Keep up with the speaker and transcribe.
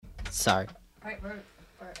Sorry. All right,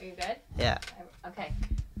 are you good? Yeah. Okay,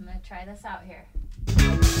 I'm gonna try this out here.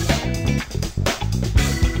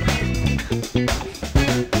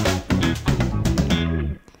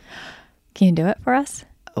 Can you do it for us?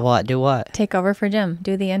 What? Do what? Take over for Jim.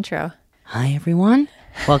 Do the intro. Hi, everyone.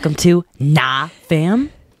 Welcome to Nah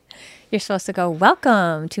Fam. You're supposed to go,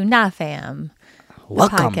 welcome to Nah Fam.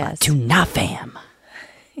 Welcome podcast. to Nah Fam.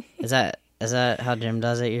 Is that how Jim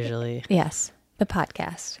does it usually? Yes, the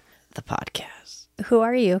podcast. The podcast. Who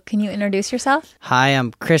are you? Can you introduce yourself? Hi,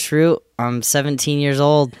 I'm Chris Root. I'm 17 years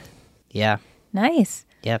old. Yeah. Nice.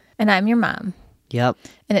 Yep. And I'm your mom. Yep.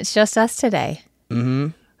 And it's just us today. Mm-hmm.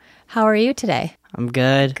 How are you today? I'm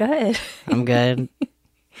good. Good. I'm good.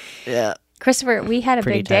 Yeah. Christopher, we had a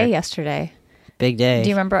Pretty big day tired. yesterday. Big day. Do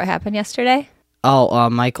you remember what happened yesterday? Oh,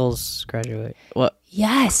 Michael's graduate. What?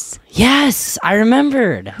 Yes. Yes, I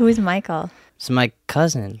remembered. Who is Michael? It's my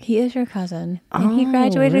cousin. He is your cousin. And he Oh,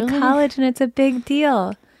 graduated really? college, and it's a big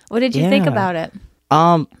deal. What did you think Yeah. about it?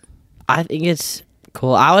 I think it's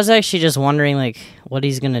cool. I was actually just wondering, like, what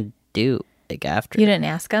he's gonna do, like, after. You didn't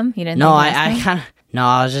ask him? You didn't No, think he asked I me? kind of. No,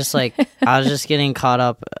 I was just like, I was just getting caught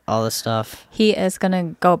up all this stuff. He is going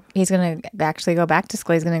to go, he's going to actually go back to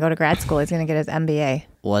school. He's going to go to grad school. He's going to get his MBA.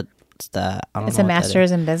 What's that? I don't It's know a what that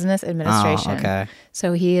master's in business is. administration. Oh, okay.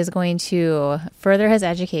 So he is going to further his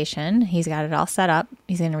education. He's got it all set up.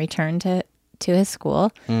 He's going to return to his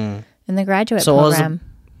school in the graduate So what was the- program.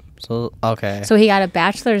 So okay. So he got a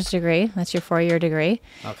bachelor's degree. That's your 4-year degree.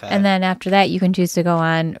 Okay. And then after that, you can choose to go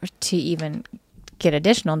on to even get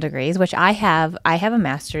additional degrees, which I have. I have a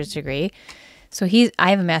master's degree. So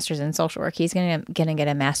I have a master's in social work. He's gonna get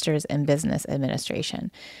a master's in business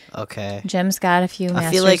administration. Okay. Jim's got a few master's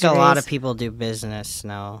I feel like degrees. a lot of people do business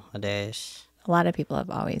nowadays. A lot of people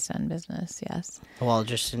have always done business, yes. Well,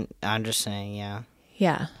 I'm just saying, yeah.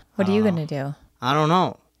 Yeah. What are you gonna do? I don't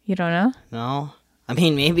know. You don't know? No. I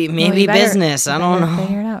mean, maybe Well, you better- business. I you don't better know.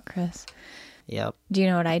 Figure it out, Chris. Yep. Do you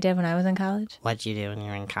know what I did when I was in college? What'd you do when you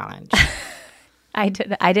were in college? I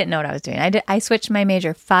didn't know what I was doing. I switched my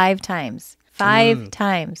major 5 times. 5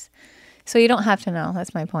 times. So you don't have to know.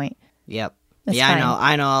 That's my point. Yep. That's yeah, fine.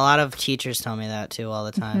 I know. A lot of teachers tell me that too all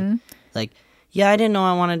the time. Mm-hmm. Like, yeah, I didn't know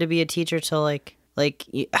I wanted to be a teacher till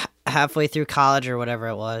halfway through college or whatever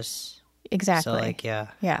it was. Exactly. So like, yeah.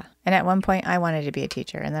 Yeah. And at one point I wanted to be a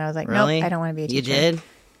teacher. And then I was like, Really? nope, I don't want to be a teacher. You did?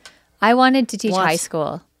 I wanted to teach What? high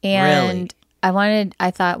school. And Really?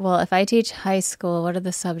 I thought, well, if I teach high school, what are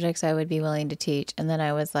the subjects I would be willing to teach? And then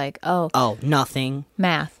I was like, Oh, nothing.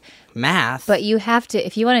 math. Math. But you have to,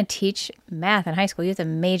 if you want to teach math in high school, you have to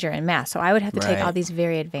major in math. So I would have to take Right. all these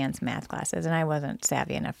very advanced math classes, and I wasn't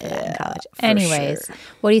savvy enough for that in college. for Anyways, sure.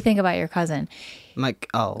 what do you think about your cousin what?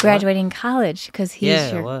 graduating college? Because he's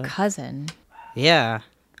Yeah, your what? cousin. Yeah.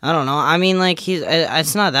 I don't know. I mean, like,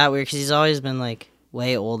 it's not that weird because he's always been, like,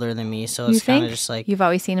 way older than me. So You it's kind think? of just like, You've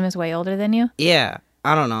always seen him as way older than you? yeah.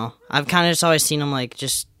 I don't know. I've kind of just always seen him, like,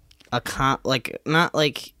 just not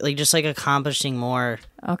like just like accomplishing more,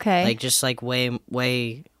 Okay. like just like way,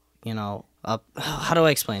 up. How do I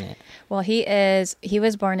explain it? Well, he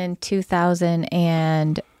was born in 2000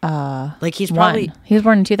 and Like he's probably he was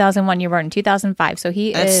born in 2001. You were born in 2005. So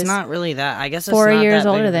he that's is not really that. I guess it's 4 not years that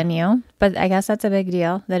big older of a- than you. But I guess that's a big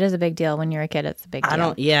deal. That is a big deal when you're a kid. It's a big deal. I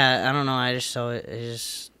don't. Yeah, I don't know. I just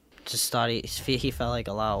thought he felt like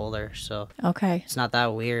a lot older. So Okay. it's not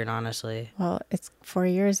that weird, honestly. Well, it's 4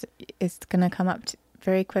 years. It's gonna come up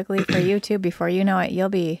very quickly for you too. Before you know it, you'll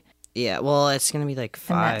be Yeah. Well, it's gonna be like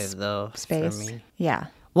in that 5 though space. for me. Yeah.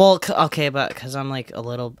 Well, okay, but because I'm like a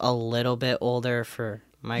little bit older for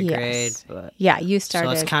my Yes. grade, but Yeah. You started.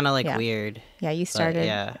 so it's kind of like yeah. weird, Yeah. You started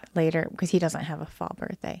yeah. later because he doesn't have a fall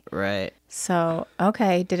birthday. right? So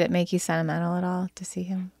okay. Did it make you sentimental at all to see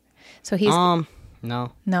him? So he's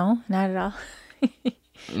No, no, not at all.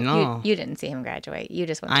 no. You didn't see him graduate. You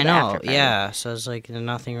just went to I the know, after party. yeah. So it's like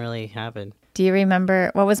nothing really happened. Do you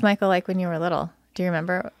remember what was Michael like when you were little? Do you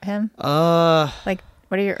remember him? Like,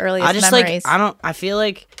 what are your earliest I just memories? I feel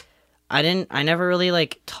like I never really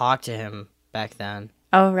like talked to him back then.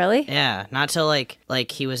 Oh, really? Yeah, not till like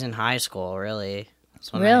he was in high school, really.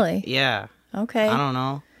 That's when Really? yeah. Okay. I don't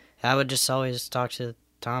know. I would just always talk to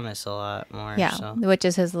Thomas a lot more. Yeah, So. which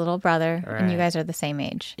is his little brother, and you Right. guys are the same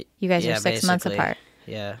age. You guys Yeah, are 6 months basically. apart.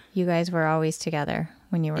 Yeah. You guys were always together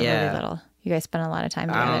when you were Yeah. really little. You guys spent a lot of time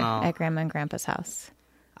I don't together know. at Grandma and Grandpa's house.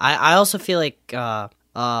 I also feel like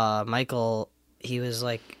Michael, he was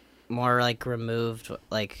like more like removed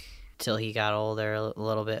like till he got older a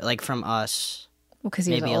little bit, like from us. Well, because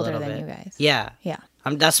he was Maybe a older little than bit. you guys. Yeah. Yeah.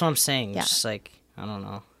 That's what I'm saying. Yeah. Just like I don't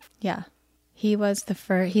know. Yeah. He was the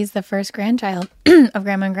first. He's the first grandchild of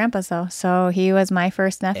Grandma and Grandpa. So he was my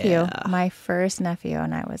first nephew. Yeah. My first nephew,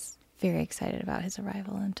 and I was very excited about his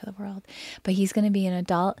arrival into the world. But he's going to be an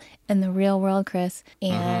adult in the real world, Chris.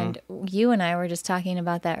 And you and I were just talking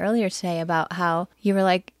about that earlier today, about how you were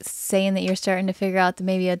like saying that you're starting to figure out that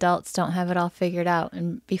maybe adults don't have it all figured out,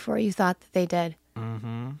 and before you thought that they did.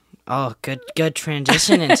 Oh, good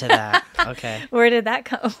transition into that. Okay. Where did that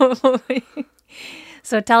come?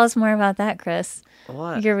 So tell us more about that, Chris.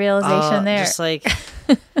 What? Your realization there.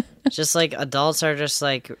 Just like adults are just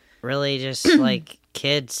like really just like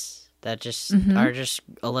kids that just are just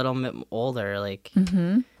a little bit older. Like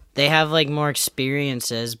they have like more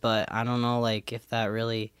experiences, but I don't know like if that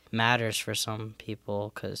really matters for some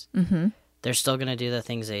people because they're still gonna do the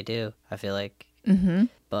things they do. I feel like,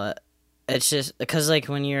 but it's just because like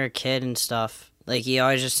when you're a kid and stuff. Like, you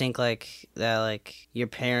always just think, like, that, like, your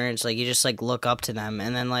parents, like, you just, like, look up to them.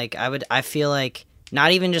 And then, like, I feel like,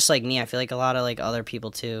 not even just, like, me. I feel like a lot of, like, other people,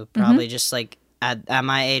 too, probably just, like, at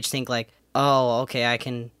my age think, like, oh, okay, I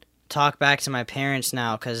can talk back to my parents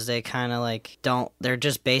now because they kind of, like, they're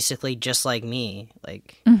just basically just like me.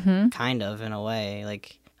 Like, kind of, in a way.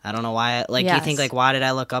 Like, I don't know why, you think, like, why did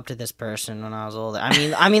I look up to this person when I was older?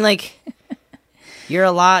 I mean, like, you're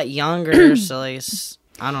a lot younger, so, like,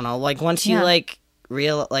 I don't know. Like once you like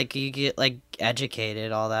you get like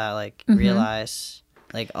educated, all that, like realize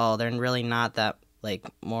like, oh, they're really not that like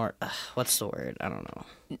more. What's the word? I don't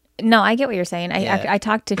know. No, I get what you're saying. I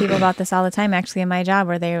talk to people about this all the time, actually, in my job,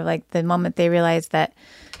 where they're like, the moment they realize that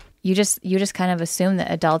you just kind of assume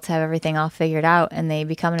that adults have everything all figured out, and they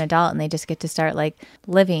become an adult and they just get to start like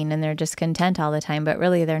living and they're just content all the time. But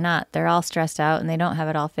really they're not. They're all stressed out and they don't have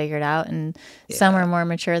it all figured out. And some are more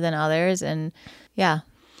mature than others. And yeah.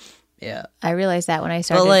 I realized that when I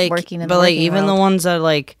started working in the working like even world. the ones that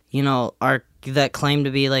like, you know, that claim to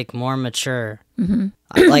be like more mature,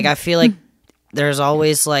 like I feel like there's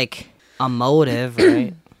always like a motive,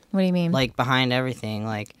 right? What do you mean? Like behind everything,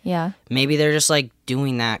 like maybe they're just like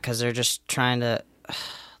doing that because they're just trying to,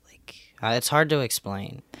 like it's hard to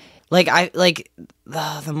explain. Like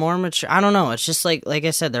the more mature, I don't know. It's just like I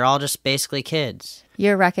said, they're all just basically kids.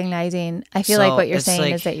 You're recognizing. I feel like what you're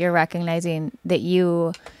saying is that you're recognizing that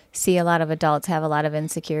you see a lot of adults have a lot of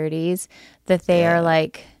insecurities, that they are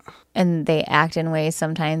like, and they act in ways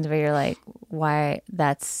sometimes where you're like, why?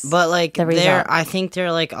 That's but like the result. I think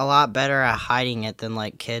they're like a lot better at hiding it than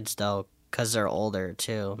like kids though, because they're older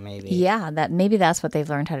too. Maybe maybe that's what they've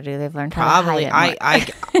learned how to do. They've learned how to hide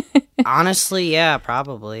it more. I honestly, yeah,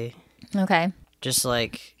 probably. Okay. Just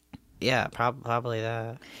like, yeah, probably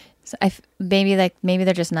that. So maybe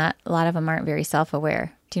they're just not. A lot of them aren't very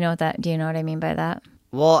self-aware. Do you know what I mean by that?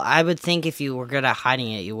 Well, I would think if you were good at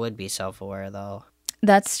hiding it, you would be self-aware, though.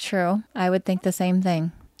 That's true. I would think the same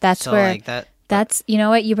thing. That's so, where like that. That's, you know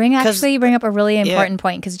what, you bring up a really important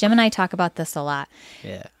point, because Jim and I talk about this a lot.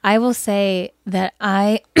 Yeah. I will say that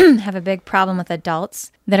I have a big problem with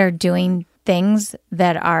adults that are doing things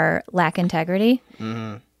that lack integrity.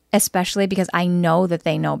 Especially because I know that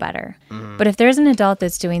they know better. But if there's an adult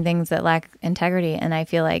that's doing things that lack integrity and I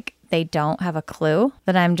feel like they don't have a clue,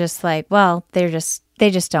 then I'm just like, well, they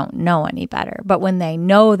just don't know any better. But when they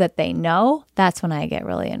know that they know, that's when I get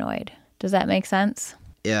really annoyed. Does that make sense?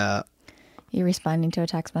 Yeah. You responding to a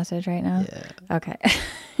text message right now? Yeah. Okay.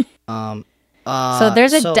 So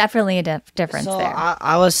there's definitely a difference there.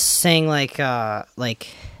 I was saying like the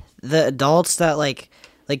adults that like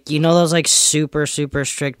you know those like super super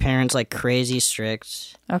strict parents, like crazy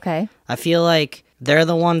strict. Okay. I feel like they're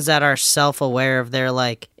the ones that are self-aware of their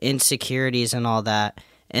like insecurities and all that,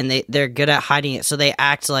 and they're good at hiding it. So they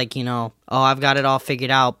act like, you know, oh, I've got it all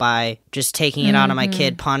figured out by just taking it out on my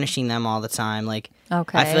kid, punishing them all the time. Like,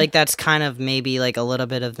 okay. I feel like that's kind of maybe like a little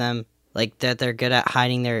bit of them, like that they're good at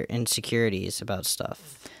hiding their insecurities about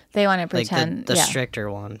stuff. They want to pretend. Like the stricter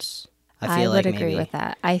ones. I would agree with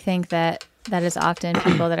that. I think that is often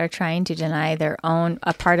people that are trying to deny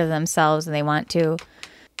a part of themselves, and they want to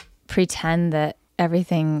pretend that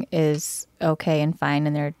everything is okay and fine.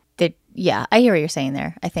 And I hear what you're saying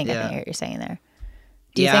there. I think I hear what you're saying there.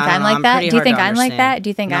 Do you think I'm like that? Do you think I'm like that? Do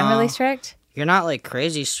you think I'm really strict? You're not like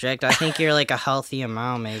crazy strict. I think you're like a healthy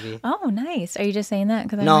amount, maybe. Oh, nice. Are you just saying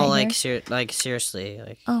that? No, like seriously,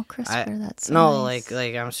 like. Oh, Christopher, that's so no, nice.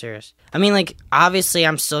 like I'm serious. I mean, like obviously,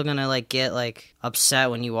 I'm still gonna like get like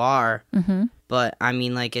upset when you are, but I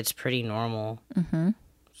mean, like it's pretty normal.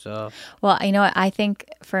 So. Well, you know what? I think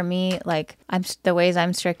for me, like the ways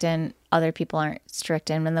I'm strict in, other people aren't strict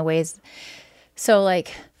in, and the ways. So,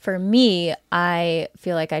 like, for me, I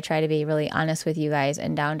feel like I try to be really honest with you guys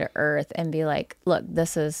and down to earth and be like, look,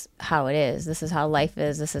 this is how it is. This is how life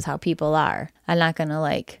is. This is how people are. I'm not going to,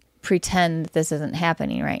 like, pretend that this isn't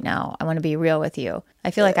happening right now. I want to be real with you. I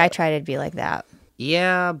feel like I try to be like that.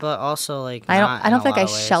 Yeah, but also like I don't feel like I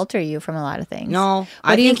ways. shelter you from a lot of things. No,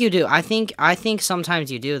 I think you do. I think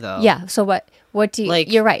sometimes you do though. Yeah. So what do you?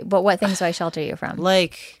 Like, you're right. But what things do I shelter you from?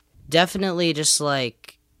 Like definitely just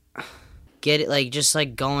like get it, like just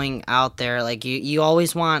like going out there. Like you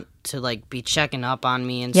always want to like be checking up on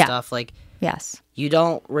me and stuff. Like yes. You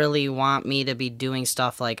don't really want me to be doing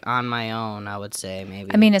stuff like on my own. I would say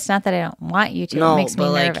maybe. I mean, it's not that I don't want you to. No, it makes me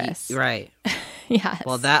like, nervous. Right. Yes.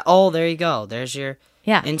 Well, there you go. There's your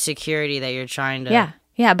insecurity that you're trying to.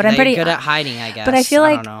 Yeah, but I'm pretty good at hiding, I guess. But I feel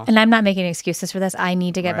like, don't know. and I'm not making excuses for this. I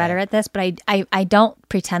need to get better at this, but I don't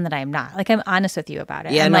pretend that I'm not. Like, I'm honest with you about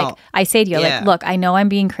it. Yeah, I'm like, I say to you, like, look, I know I'm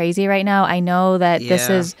being crazy right now. I know that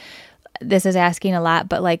this is asking a lot,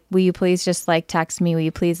 but like, will you please just like text me? Will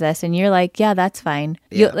you please this? And you're like, yeah, that's fine.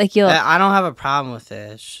 Yeah. I don't have a problem with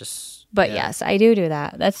it. It's just. But yes, I do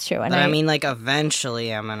that. That's true. And I mean, like,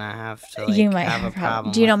 eventually I'm gonna have to. Like, you might have a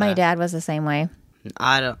problem. Do you know with my that. dad was the same way?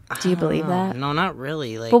 Do you believe that? No, not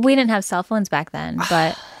really. Like, well, we didn't have cell phones back then,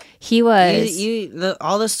 but he was.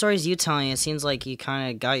 All the stories you tell me, it seems like you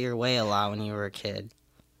kind of got your way a lot when you were a kid.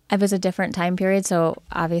 It was a different time period, so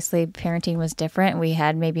obviously parenting was different. We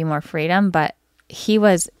had maybe more freedom, but he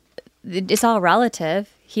was. It's all relative.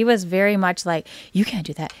 He was very much like, you can't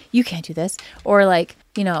do that. You can't do this, or like,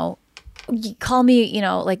 call me,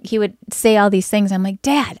 like he would say all these things. I'm like,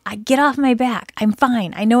 Dad, I get off my back. I'm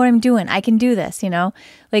fine. I know what I'm doing. I can do this,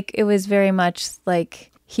 like it was very much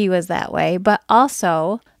like he was that way. But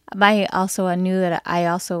also, I also knew that I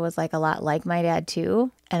also was like a lot like my dad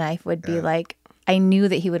too. And I would be like, I knew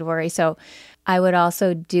that he would worry. So I would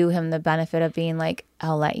also do him the benefit of being like,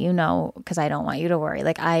 I'll let you know because I don't want you to worry.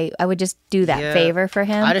 Like I would just do that favor for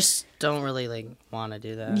him. I just don't really like want to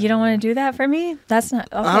do that. You don't want to do that for me? That's not.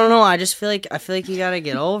 Okay. I don't know. I feel like you gotta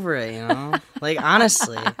get over it. Like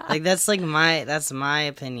honestly, like that's my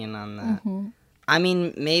opinion on that. Mm-hmm. I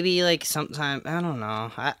mean, maybe like sometime I don't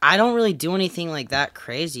know. I don't really do anything like that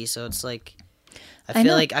crazy, so it's like. I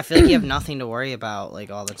feel like you have nothing to worry about like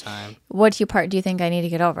all the time. What part do you think I need to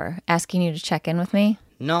get over? Asking you to check in with me?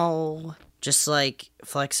 No, just like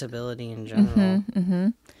flexibility in general. Mm-hmm.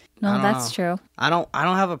 No, that's true. I don't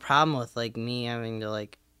have a problem with like me having to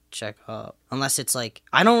like check up, unless it's like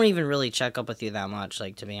I don't even really check up with you that much.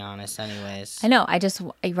 Like to be honest, anyways. I know.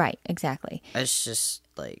 Right, exactly. It's just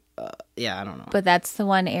like I don't know. But that's the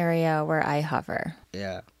one area where I hover.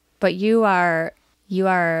 Yeah. But you are.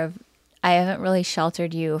 I haven't really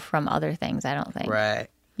sheltered you from other things, I don't think. Right.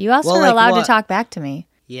 You also are allowed to talk back to me.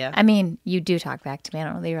 Yeah. I mean, you do talk back to me. I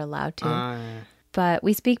don't know that you're allowed to. But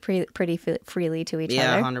we speak pretty freely to each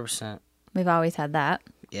other. Yeah, 100%. We've always had that.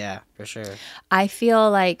 Yeah, for sure. I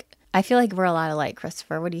feel like we're a lot alike,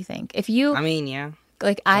 Christopher. What do you think? I mean, yeah.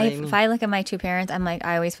 Like if I look at my two parents, I'm like,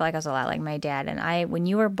 I always feel like I was a lot like my dad. And when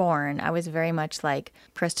you were born, I was very much like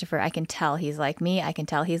Christopher. I can tell he's like me. I can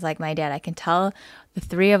tell he's like my dad. I can tell the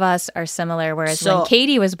three of us are similar. Whereas when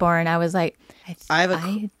Katie was born, I was like,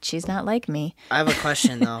 she's not like me. I have a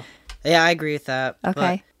question though. Yeah, I agree with that.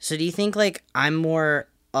 Okay. So do you think like I'm more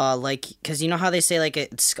like, because you know how they say like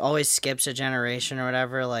it always skips a generation or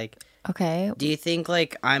whatever? Like, okay. Do you think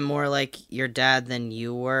like I'm more like your dad than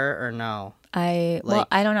you were or no? I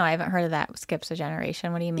don't know. I haven't heard of that. Skips a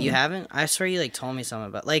generation. What do you mean? You haven't? I swear you like told me something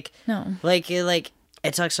about no.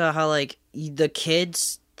 It talks about how like the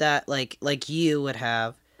kids that like you would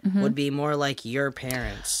have would be more like your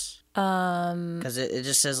parents. Because it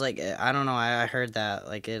just says like I don't know. I heard that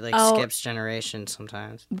like it skips generations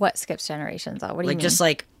sometimes. What skips generations? What do you mean? Just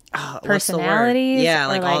like personalities? Yeah,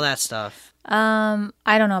 like all that stuff. I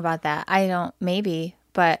don't know about that. I don't maybe,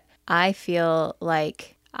 but I feel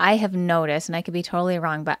like. I have noticed, and I could be totally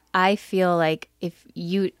wrong, but I feel like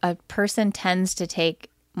a person tends to take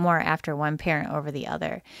more after one parent over the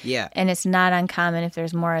other. Yeah. And it's not uncommon if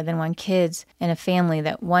there's more than one kids in a family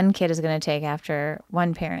that one kid is going to take after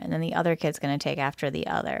one parent and then the other kid's going to take after the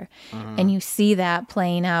other. Mm-hmm. And you see that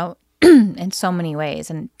playing out in so many ways.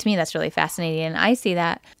 And to me, that's really fascinating. And I see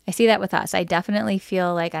that with us. I definitely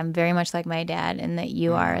feel like I'm very much like my dad and that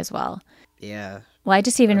you are as well. Yeah. Well, I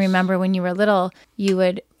just even remember when you were little, you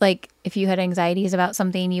would, like, if you had anxieties about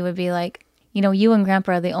something, you would be like, you and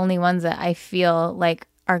Grandpa are the only ones that I feel like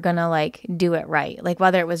are going to, like, do it right. Like,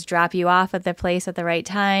 whether it was drop you off at the place at the right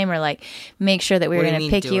time or, like, make sure that we were going to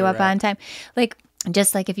pick you up on time. Like,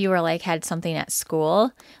 just like if you were like had something at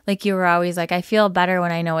school, like you were always like, I feel better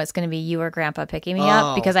when I know it's going to be you or grandpa picking me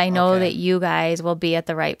up because I know that you guys will be at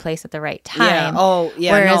the right place at the right time. Yeah. Oh,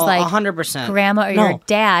 yeah. Whereas no, like 100%. grandma or your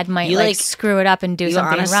dad might You, like screw it up and do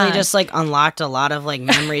something honestly wrong. just like unlocked a lot of like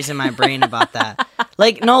memories in my brain about that.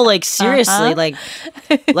 Like, no, like seriously,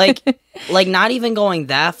 like not even going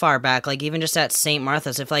that far back, like even just at St.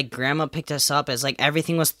 Martha's, if like grandma picked us up as like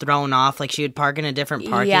everything was thrown off, like she would park in a different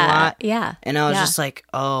parking lot. Yeah. And I was just like,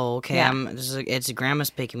 oh, okay, it's grandma's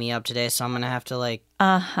picking me up today, so I'm gonna have to like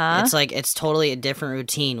it's like it's totally a different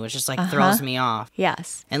routine, which just like throws me off.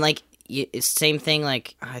 Yes. And like it's same thing,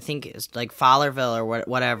 like I think it's like Fowlerville or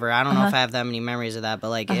whatever. I don't know if I have that many memories of that, but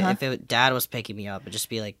like if dad was picking me up, it'd just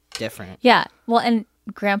be like different. Yeah. Well, and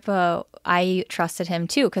grandpa, I trusted him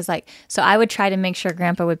too, because like, so I would try to make sure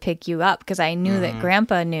grandpa would pick you up because I knew that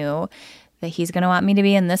grandpa knew that he's going to want me to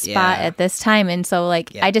be in this spot at this time. And so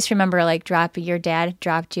like, I just remember like your dad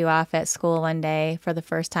dropped you off at school one day for the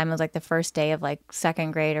first time. It was like the first day of like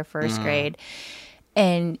second grade or first grade.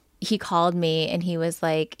 And he called me and he was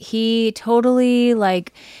like, he totally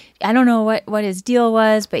like, I don't know what his deal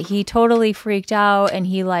was, but he totally freaked out and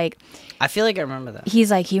he like, I feel like I remember that.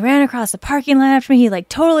 He's like, he ran across the parking lot after me. He like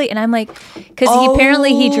totally, and I'm like, because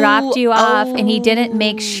apparently he dropped you off and he didn't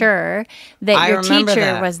make sure that your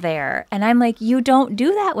teacher was there. And I'm like, you don't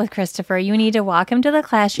do that with Christopher. You need to walk him to the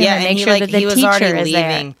classroom and make sure that the teacher is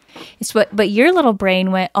there. It's but your little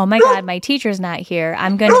brain went, oh my God, my teacher's not here.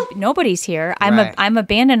 Nobody's here. I'm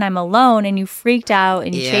abandoned. I'm alone. And you freaked out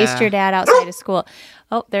and you chased your dad outside of school.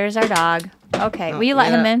 Oh, there's our dog. Okay, will you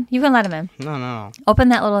let him in? You can let him in. No. Open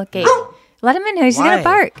that little gate. Let him in. He's going to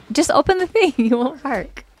bark. Just open the thing. He won't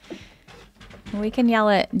bark. We can yell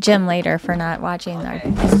at Jim later for not watching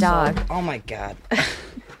his dog. Oh my God.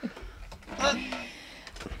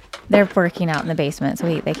 They're working out in the basement, so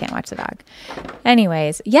they can't watch the dog.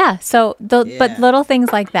 Anyways, yeah. So but little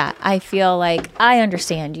things like that, I feel like I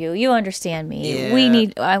understand you. You understand me.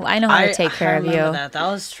 Yeah. I know how to take care of you. That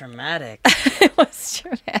was traumatic. It was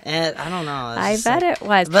traumatic. And I don't know. I bet it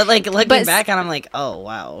was. But like looking back on, I'm like, oh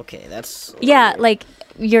wow, okay, that's weird. Like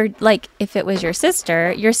you're like if it was your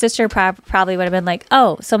sister probably would have been like,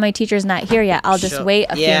 oh, so my teacher's not here yet. I'll just wait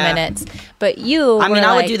a few minutes. But you, I mean,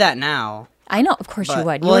 I would do that now. I know, of course you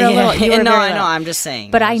would. I know. I'm just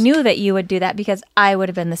saying. But I knew that you would do that because I would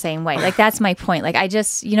have been the same way. Like that's my point. Like I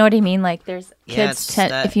just, you know what I mean? Like there's kids.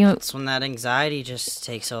 It's when that anxiety just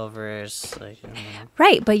takes over. It's like,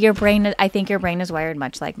 right, but your brain. I think your brain is wired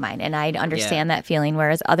much like mine, and I understand that feeling,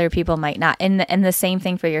 whereas other people might not. And the same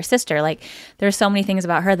thing for your sister. Like there's so many things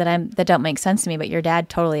about her that don't make sense to me, but your dad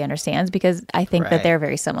totally understands because I think that they're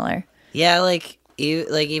very similar. Yeah,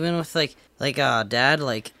 even with dad,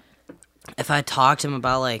 like. If I talk to him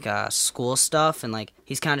about like school stuff and like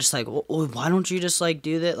he's kind of just like, well, why don't you just like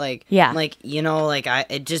do that? Like, like you know, like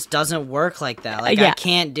it just doesn't work like that. Like I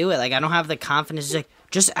can't do it. Like I don't have the confidence. Like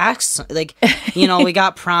just ask. Like you know, we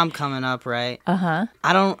got prom coming up, right? I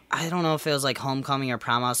don't know if it was like homecoming or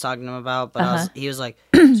prom I was talking to him about, but he was like,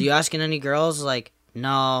 so you asking any girls? Like.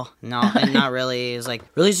 No, and not really. It's like,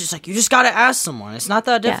 really, it's just like, you just gotta ask someone. It's not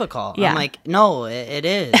that difficult. Yeah. I'm like, no, it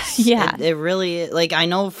is. Yeah. It really, like, I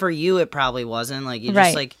know for you it probably wasn't. Like, you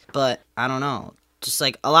just, like, but I don't know. Just,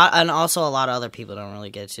 like, a lot, and also a lot of other people don't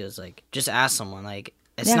really get to. It's like, just ask someone. Like,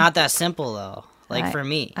 it's not that simple, though. Like, for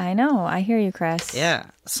me. I know. I hear you, Chris. Yeah,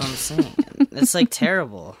 that's what I'm saying. It's, like,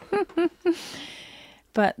 terrible.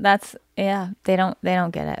 But that's, they don't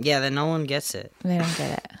get it. Yeah, then no one gets it. They don't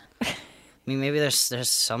get it. I mean, maybe there's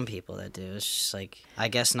some people that do. It's just like, I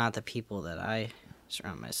guess not the people that I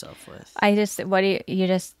surround myself with. You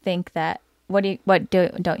just think that,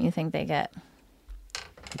 don't you think they get?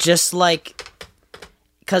 Just like,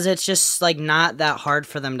 because it's just like not that hard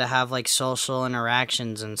for them to have like social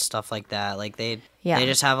interactions and stuff like that. Like they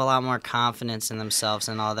just have a lot more confidence in themselves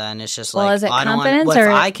and all that. And it's just like, is it confidence if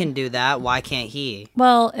I can do that, why can't he?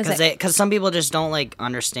 Well, because some people just don't like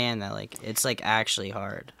understand that like it's like actually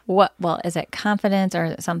hard. Well, is it confidence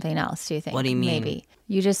or something else? Do you think? What do you mean? Maybe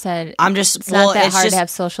you just said it's not that hard to have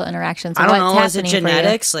social interactions. I don't know. Is it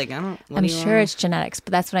genetics? Like I'm sure it's genetics,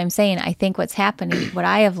 but that's what I'm saying. I think what's happening, what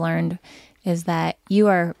I have learned, is that you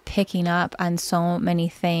are picking up on so many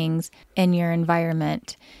things in your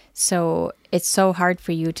environment. So it's so hard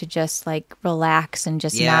for you to just like relax and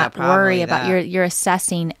just not worry about you're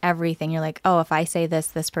assessing everything. You're like, oh, if I say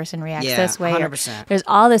this person reacts this way. 100%. There's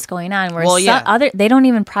all this going on. Whereas they don't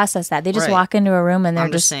even process that. They just walk into a room and they're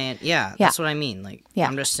just saying, that's what I mean. Like,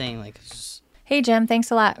 I'm just saying, like, hey, Jim, thanks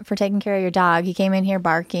a lot for taking care of your dog. He came in here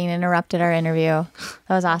barking, interrupted our interview.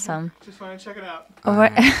 That was awesome. Just want to check it out.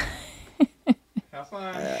 How Have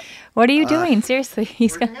fun. What are you doing? Seriously,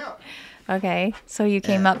 he's Working gonna. out. Okay, so you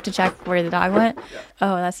came up to check where the dog went. Yeah.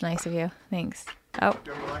 Oh, that's nice of you. Thanks. Oh,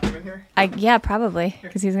 Do you want me to lock him in here? yeah, probably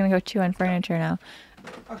because he's gonna go chew on furniture now.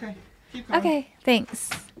 Okay. Keep going. Okay, thanks.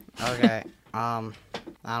 Okay. I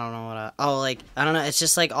don't know what I don't know. It's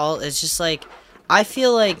just like I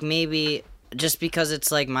feel like maybe just because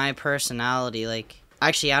it's like my personality, like,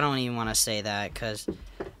 actually, I don't even want to say that because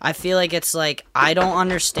I feel like it's like I don't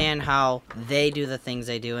understand how they do the things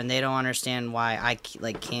they do, and they don't understand why I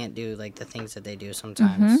can't do like the things that they do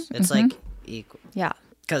sometimes. It's like equal Yeah,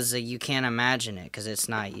 because you can't imagine it because it's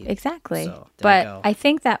not you. exactly. So, there you But go. I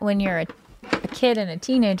think that when you're a kid and a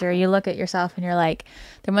teenager, you look at yourself and you're like,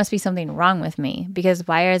 there must be something wrong with me because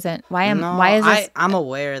why is this? I'm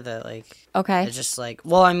aware that like Okay, it's just like,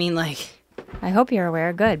 well, I mean, like, I hope you're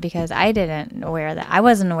aware. Good, because I didn't aware that. I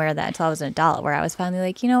wasn't aware of that until I was an adult, where I was finally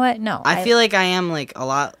like, you know what? No, I feel like I am like a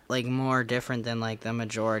lot like more different than like the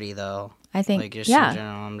majority though. I think, Like just yeah, in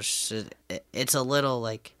general, I'm just it's a little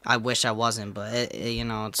like I wish I wasn't, but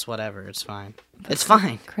it's whatever. It's fine. It's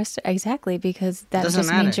fine. Krista, exactly, because that Doesn't just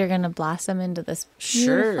means matter. you're gonna blossom into this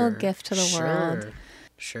beautiful gift to the world.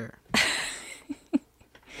 Sure.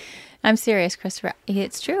 I'm serious, Christopher.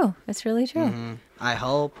 It's true. It's really true. I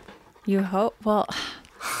hope. You hope. Well,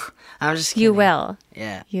 I'm just kidding. you will.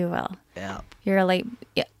 Yeah. You will. Yeah. You're a late.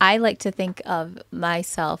 I like to think of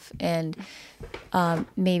myself and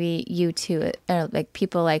maybe you too, like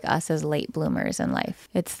people like us as late bloomers in life.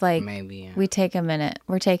 It's like Maybe. Yeah. we take a minute.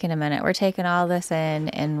 We're taking a minute. We're taking all this in,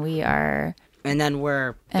 and we are. And then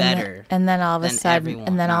we're And better. and then all of a than sudden, everyone.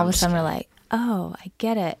 and then No, all I'm of a just sudden, we're kidding. like, oh, I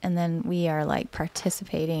get it. And then we are like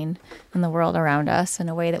participating in the world around us in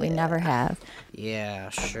a way that we never have. Yeah.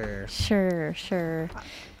 Sure. Sure.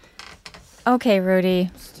 Okay,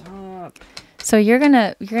 Rudy. Stop. So you're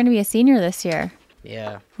gonna be a senior this year.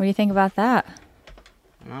 Yeah. What do you think about that?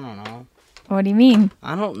 I don't know. What do you mean?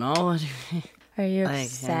 I don't know. Are you I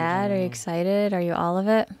sad? Are you can't- excited? Are you all of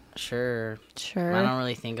it? Sure. Sure. I don't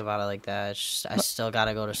really think about it like that. It's just, I still got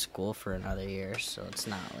to go to school for another year, so it's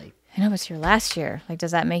not like I know it's your last year. Like,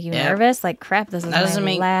 does that make you Yeah. nervous? Like, crap, this is that doesn't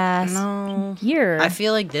my make last no. year. I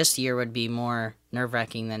feel like this year would be more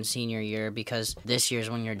nerve-wracking than senior year because this year's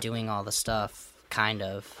when you're doing all the stuff, kind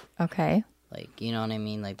of Okay. like you know what I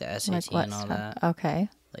mean, like the SAT Like what and all stuff? that. Okay.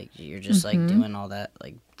 Like you're just like doing all that,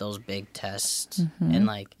 like those big tests, and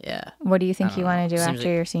like yeah. What do you think I you don't know. want to do Seems after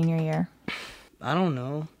like- your senior year? I don't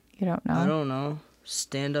know. You don't know. I don't know.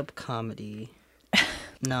 Stand-up comedy.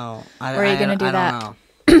 No. Where are you gonna do I that?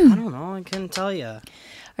 Don't know. I don't know. I couldn't tell you.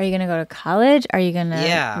 Are you gonna go to college? Are you gonna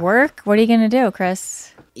Yeah. work? What are you gonna do,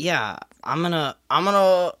 Chris? Yeah, I'm gonna.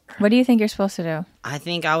 What do you think you're supposed to do? I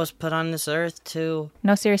think I was put on this earth to.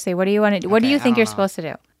 No, seriously. What do you want to? What do Okay, you I think don't you're know. supposed to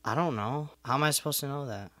do? I don't know. How am I supposed to know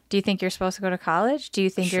that? Do you think you're supposed to go to college? Do you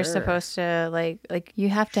think you're Sure. supposed to like you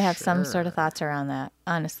have to have some sort of Sure. thoughts around that,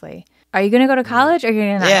 honestly. Are you going to go to college or are you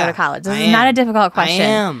going to not Yeah, go to college? This I is not a am. difficult question. I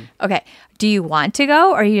am. Okay. Do you want to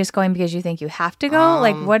go or are you just going because you think you have to go?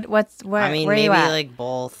 Like what's where I mean, where are maybe you at? like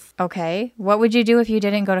both. Okay. What would you do if you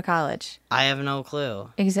didn't go to college? I have no clue.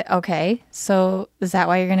 Okay. So is that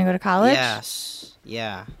why you're going to go to college? Yes.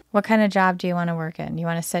 Yeah. What kind of job do you want to work in? You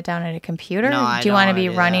want to sit down at a computer? No, I do you don't want to wanna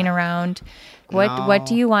be do running that. around? What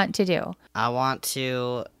do No. you want to do? I want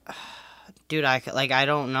to. Dude, I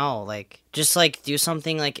don't know. Like, just like do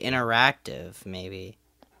something like interactive, maybe.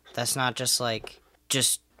 That's not just like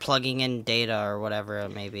just plugging in data or whatever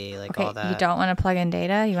it may be, like Okay, all that. you don't want to plug in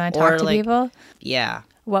data? You want to Or, talk to like- people? Yeah.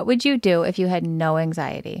 What would you do if you had no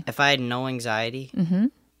anxiety? If I had no anxiety,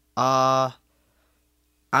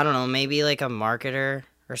 I don't know, maybe like a marketer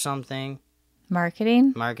or something.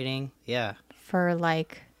 Marketing Marketing, yeah, for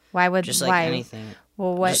like why would just like why anything.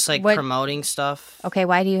 well what Just like what promoting stuff. okay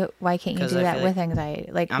why can't you 'Cause do I that feel with anxiety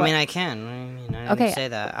like I what- mean, I can. I didn't Okay, say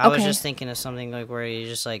that. I was okay. just thinking of something like where you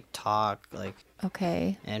just like talk like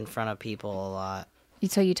okay in front of people a lot.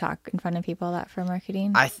 so you talk in front of people a lot for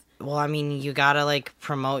marketing Well, I mean, you gotta like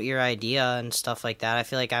promote your idea and stuff like that. I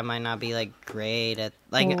feel like I might not be like great at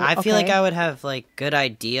like. Well, I feel like okay. I would have like good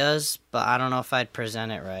ideas, but I don't know if I'd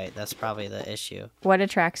present it right. That's probably the issue. what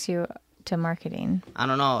attracts you to marketing? I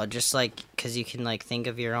don't know, just like because you can like think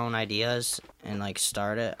of your own ideas and like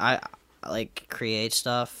start it. I like create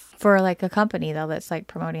stuff. For like a company though that's like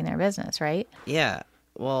promoting their business, right? Yeah.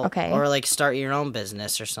 Well, Okay. or like start your own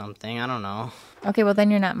business or something. I don't know. Okay, well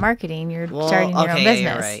then you're not marketing, you're Well, starting your own okay,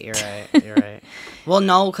 business. You're right. You're right. Well,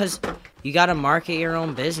 no, because you gotta market your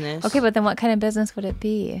own business. Okay, but then what kind of business would it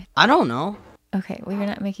be? I don't know. Okay, well, you're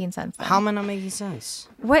not making sense then. How am I not making sense?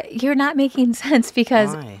 What? You're not making sense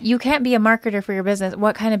because Why? you can't be a marketer for your business.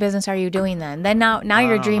 What kind of business are you doing then? Then now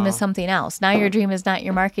your dream is something else. Now your dream is not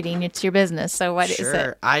your marketing, it's your business. So what is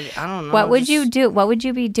it? I don't know. What would you do? What would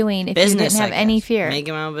you be doing if you didn't have any fear?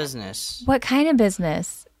 Making my own business. What kind of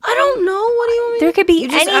business? I don't know. What do you want me There could be You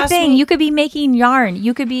just asked anything. me- You could be making yarn.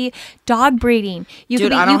 You could be dog breeding. You Dude,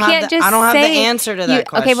 could be. I don't You have can't the- just I don't have the say answer to that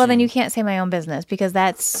Okay, well then question. you can't say my own business because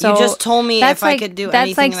that's so. You just told me that's if I could do That's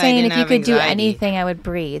anything like that I saying didn't if you have could do anxiety. anything, I would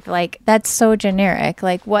breathe. Like that's so generic.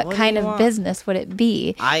 Like what What do kind you of want? business would it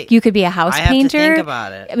be? I- You could be a house I have to painter. think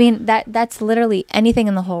about it. I mean that's literally anything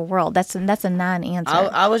in the whole world. That's a non-answer.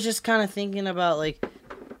 I was just kind of thinking about like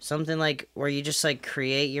something like where you just like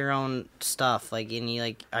create your own stuff, like any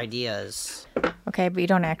like ideas. Okay, but you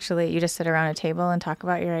don't actually. You just sit around a table and talk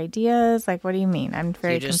about your ideas. Like, what do you mean? I'm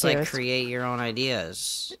very You just confused. like create your own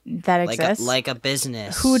ideas, that like exists. like a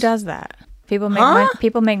business. Who does that? People make Huh?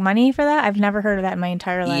 people make money for that. I've never heard of that in my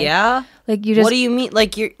entire life. Yeah. Like you just. What do you mean?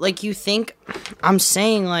 Like you think? I'm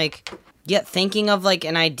saying like. Yeah, thinking of like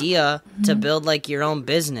an idea to build like your own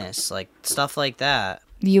business, like stuff like that.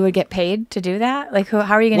 You would get paid to do that? Like,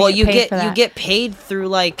 how are you going to Well, get you paid get for that? you get paid through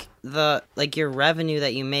like your revenue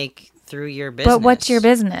that you make through your business. But what's your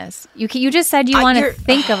business? You just said you want to you're-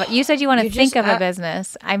 think of it. You said you want to You think just of a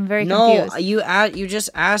business. I'm very No, confused. you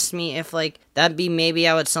just asked me if like that'd be maybe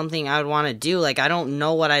I would something I would want to do. Like I don't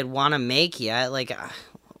know what I'd want to make yet. Like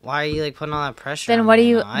why are you like putting all that pressure? Then on what do me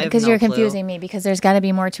you? now? I have Because no you're clue. confusing me. Because there's got to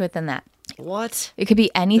be more to it than that. What? It could be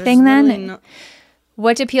There's anything. Then literally no-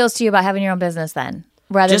 what appeals to you about having your own business then,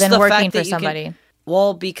 rather Just than the fact working that for you can- somebody?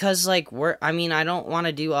 Well, because like I mean, I don't want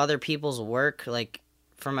to do other people's work. Like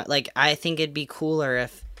I think it'd be cooler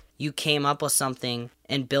if you came up with something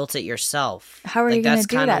and built it yourself. How are you Like, going to that's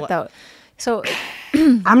do kinda that what- though? So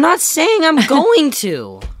I'm not saying I'm going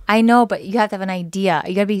to. I know, but you have to have an idea.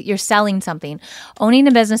 You're selling something. Owning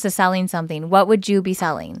a business is selling something. What would you be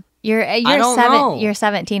selling? You're don't know. You're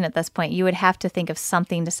 17 at this point. You would have to think of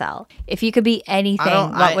something to sell. If you could be anything, I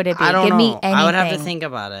what would it be? I don't Give know. me anything. I would have to think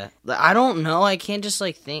about it. I don't know. I can't just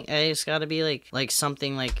like think. It's got to be like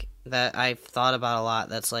something like that I've thought about a lot.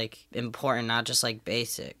 That's like important, not just like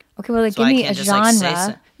basic. Okay, well, like, So give I me can't a just, like, say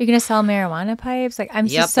genre. You're gonna sell marijuana pipes? Like, I'm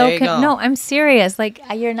Yep, just so there you go. no. I'm serious. Like,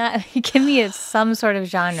 you're not. Give me some sort of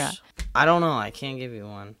genre. I don't know. I can't give you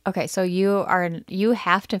one. Okay, so you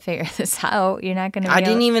have to figure this out. You're not gonna. I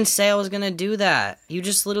didn't even say I was gonna do that. You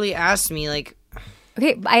just literally asked me like.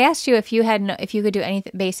 Okay, I asked you if you could do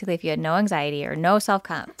anything. Basically, if you had no anxiety or no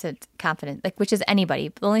confidence, like which is anybody.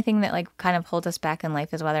 The only thing that like kind of holds us back in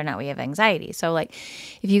life is whether or not we have anxiety. So like,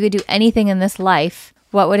 if you could do anything in this life,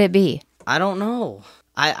 what would it be? I don't know.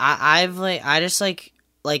 I've like I just like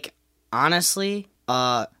honestly,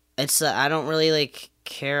 it's I don't really like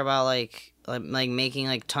care about like making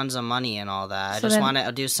like tons of money and all that. I So just then- want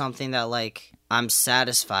to do something that like I'm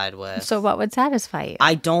satisfied with. So what would satisfy you?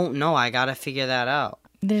 I don't know. I gotta figure that out.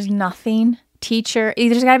 There's nothing. Teacher,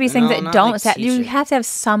 there's got to be things No, that not don't. like You teacher. have to have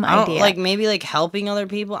some I don't idea. like maybe like helping other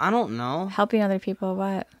people. I don't know. Helping other people.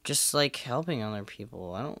 What? Just like helping other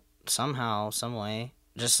people. I don't somehow, some way.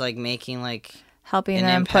 Just like making like Helping An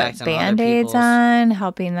them put impact on other band-aids people's- on.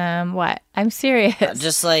 Helping them. What? I'm serious.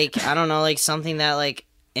 just like I don't know, like something that like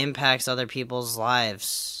impacts other people's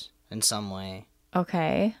lives in some way.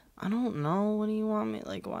 Okay. I don't know. What do you want me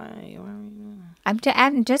like? Why I'm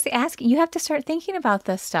just asking. You have to start thinking about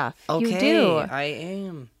this stuff. okay, You do. I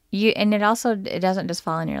am. And it doesn't just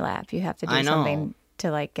fall in your lap. You have to do I know. something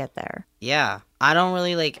to like get there. Yeah, I don't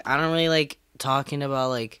really like talking about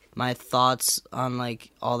like my thoughts on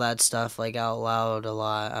like all that stuff like out loud a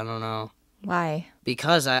lot. I don't know. Why?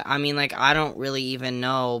 Because I mean like I don't really even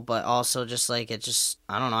know, but also just like it just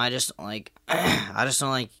I don't know. I just like I just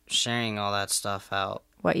don't like sharing all that stuff out.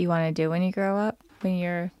 What you want to do when you grow up? When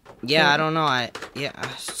you're Yeah, I don't know.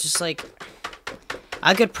 It's just like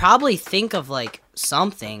I could probably think of like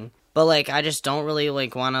something, but like I just don't really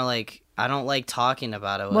like want to like I don't like talking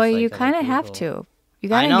about it. With, well, like, you other kind of have people. to. You I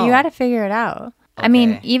gotta know. you gotta figure it out. I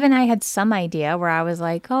mean, Okay. even I had some idea where I was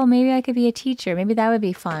like, oh, maybe I could be a teacher. Maybe that would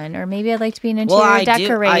be fun. Or maybe I'd like to be an Well,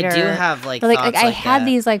 interior I decorator. do have like But like thoughts I like had that.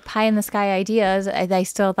 these like pie in the sky ideas I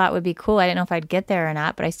still thought would be cool. I didn't know if I'd get there or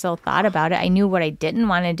not, but I still thought about it. I knew what I didn't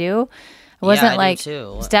want to do. It wasn't I do like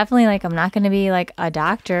too. it's definitely like I'm not going to be like a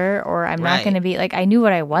doctor or I'm not Right. going to be like I knew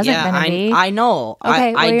what I wasn't Yeah, going to be. I know.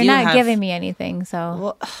 Okay, well I you're do not have, giving me anything,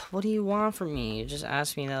 so What do you want from me? You just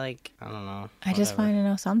ask me that, like I don't know. I just whatever. want to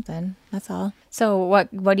know something. That's all. So what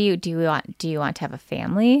do you want? Do you want to have a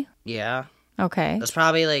family? Yeah, Okay. that's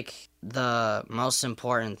probably like the most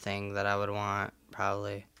important thing that I would want.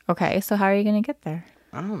 Probably. Okay. So how are you going to get there?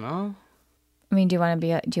 I don't know. I mean, do you want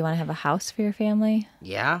to have a house for your family?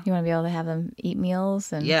 Yeah. You want to be able to have them eat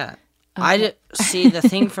meals and Yeah. Okay. See, the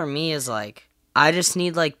thing for me is like I just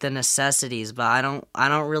need like the necessities, but I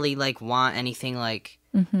don't really like want anything like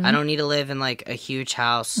Mm-hmm. I don't need to live in like a huge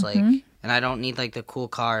house like and I don't need like the cool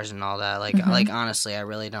cars and all that. Like honestly, I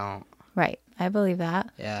really don't. Right. I believe that.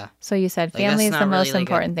 Yeah. So you said Like, family is that's the not most really, like,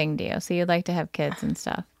 important thing to you. So you'd like to have kids and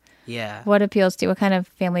stuff. Yeah. What appeals to you? What kind of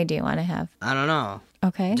family do you want to have? I don't know.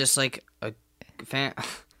 Okay. Just like a fan.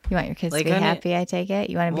 You want your kids like, to be I mean- happy, I take it?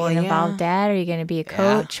 You want to be Well, an yeah. involved dad? Or are you going to be a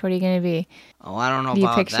coach? What are you going to be? Oh, I don't know Do you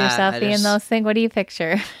about picture that. yourself being those things? What do you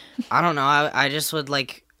picture? I don't know. I just would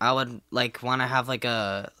like I would like want to have like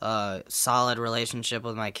a solid relationship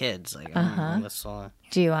with my kids. Like I don't know, that's all.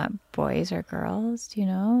 Do you want boys or girls? Do you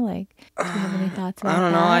know? Like, do you have any thoughts about I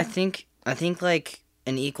don't know. that? I think like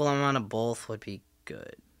an equal amount of both would be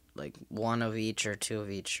good. Like one of each or two of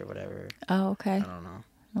each or whatever. Oh, okay. I don't know.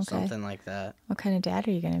 Okay. Something like that. What kind of dad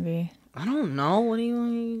are you going to be? I don't know. What do you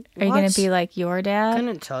mean? Are you going to be like your dad?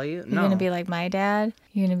 Couldn't tell you. You're No. going to be like my dad?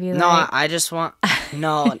 You're going to be like... No, I just want.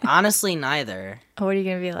 No, honestly, neither. What are you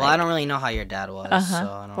going to be like? Well, I don't really know how your dad was. So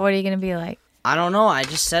I don't. What are you going to be like? I don't know. I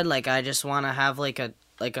just said like I just want to have like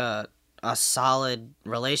a solid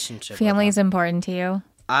relationship. Family with is important to you?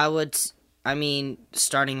 I mean,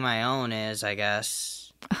 starting my own is, I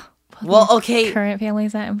guess. Well, okay, Current family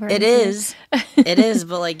is that important it to you? is. It is,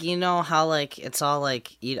 but like you know how like it's all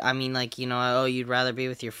like I mean like you know oh you'd rather be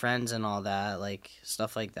with your friends and all that like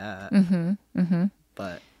stuff like that.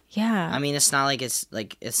 But Yeah. I mean it's not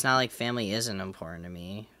like family isn't important to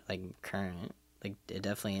me like current. Like, it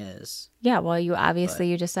definitely is. Yeah, well, you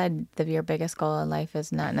just said that your biggest goal in life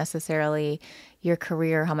is not necessarily your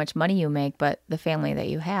career, how much money you make, but the family that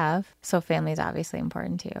you have. So family is obviously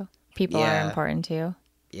important to you. People are Yeah. important to you.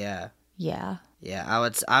 Yeah. Yeah. Yeah,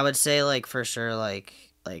 I would say, like, for sure, like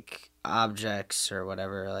objects or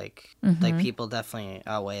whatever, like people definitely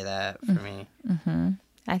outweigh that for me.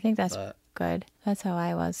 I think that's But, good. That's how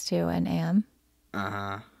I was too and am.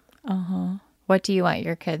 uh-huh. What do you want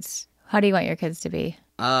your kids? How do you want your kids to be?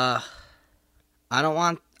 I don't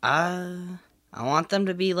want, I want them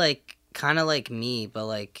to be, like, kind of like me, but,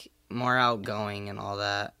 like, more outgoing and all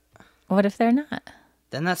that. What if they're not?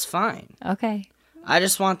 Then that's fine. Okay. I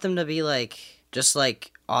just want them to be, like, just,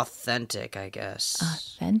 like, authentic, I guess.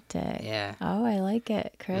 Authentic. Yeah. Oh, I like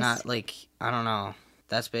it, Chris. Not, like, I don't know.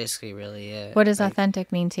 That's basically really it. What does like,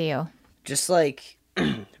 authentic mean to you? just like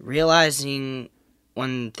realizing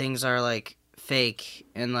when things are like fake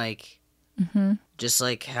and like just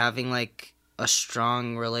like having like a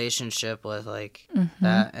strong relationship with like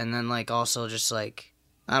that, and then like also just like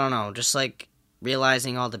I don't know, just like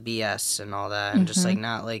realizing all the BS and all that, and just like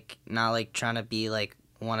not like trying to be like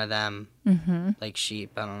one of them like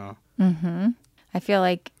sheep. I don't know. I feel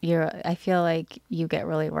like you get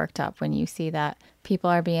really worked up when you see that people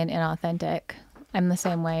are being inauthentic. I'm the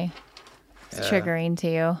same way. It's triggering to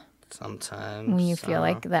you Sometimes when you feel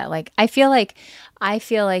like that. Like I feel like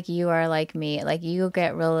you are like me. Like you're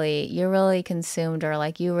really consumed, or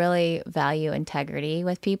like you really value integrity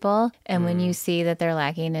with people. And when you see that they're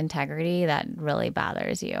lacking integrity, that really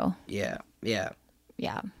bothers you. yeah.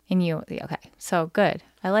 Yeah. And okay. So good.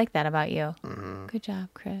 I like that about you. Good job,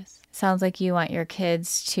 Chris. Sounds like you want your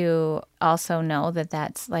kids to also know that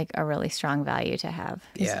that's like a really strong value to have.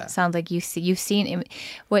 Yeah. Sounds like you've seen,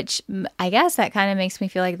 which I guess that kind of makes me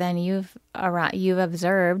feel like then you've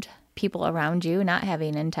observed people around you not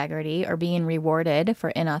having integrity or being rewarded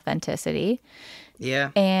for inauthenticity. Yeah.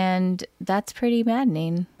 And that's pretty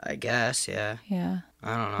maddening. I guess, yeah. Yeah.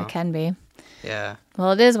 I don't know. It can be. Yeah.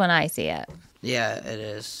 Well, it is when I see it. Yeah, it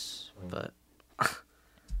is. But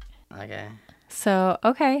okay. So,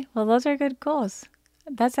 okay. Well, those are good goals.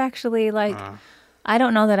 That's actually like, I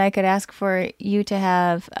don't know that I could ask for you to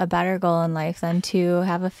have a better goal in life than to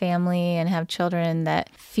have a family and have children that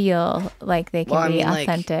feel like they can be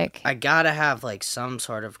authentic. Like, I gotta have like some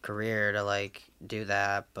sort of career to like do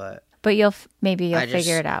that, but you'll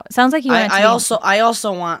figure it out. Sounds like you want to. I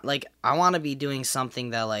also want like I want to be doing something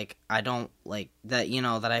that like I don't like that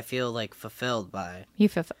that I feel like fulfilled by.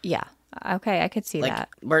 Yeah. Okay, I could see like, that.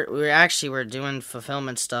 We're doing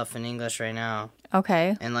fulfillment stuff in English right now.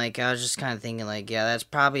 Okay. And like I was just kind of thinking like that's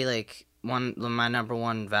probably like my number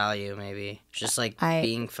one value maybe. Just like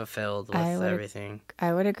being fulfilled with everything.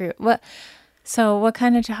 I would agree. What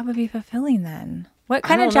kind of job would be fulfilling then? What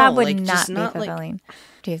kind of don't know, job would like, not just be not, like- fulfilling?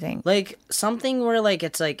 Do you think? Like something where like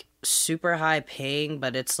it's like super high paying,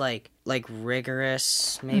 but it's like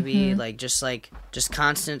rigorous maybe, like just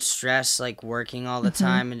constant stress, like working all the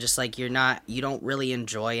time, and just like you don't really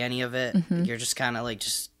enjoy any of it. You're just kind of like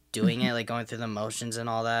just doing it, like going through the motions and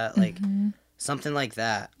all that. Like Something like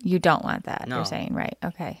that. You don't want that, No. you're saying, right?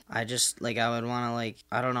 Okay. I just, like, I would want to, like,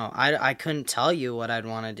 I don't know. I couldn't tell you what I'd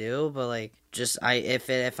want to do, but, like, just,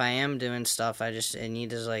 if I am doing stuff, I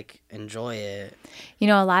need to, like, enjoy it. You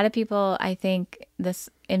know, a lot of people, I think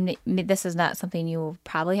this is not something you will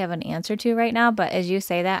probably have an answer to right now, but as you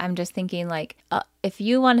say that, I'm just thinking, like, if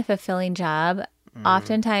you want a fulfilling job,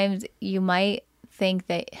 oftentimes you might think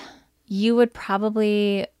that you would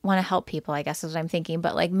probably want to help people, I guess is what I'm thinking,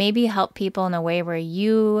 but like maybe help people in a way where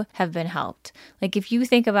you have been helped. Like if you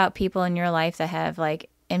think about people in your life that have like,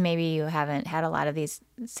 and maybe you haven't had a lot of these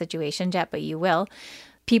situations yet, but you will,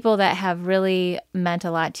 people that have really meant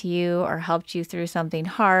a lot to you or helped you through something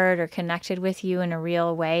hard or connected with you in a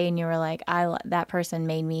real way. And you were like, that person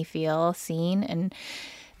made me feel seen, and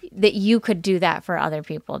that you could do that for other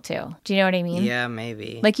people too. Do you know what I mean? Yeah,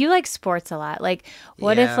 maybe. Like you like sports a lot. Like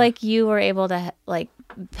what if like you were able to like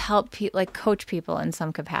help people, like coach people in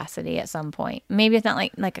some capacity at some point? Maybe it's not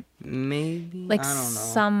like a maybe like I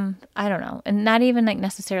don't know. I don't know, and not even like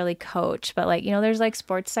necessarily coach, but like, you know, there's like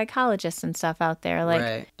sports psychologists and stuff out there. Like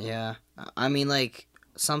right, yeah. I mean, like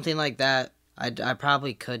something like that. I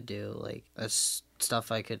probably could do. Like that's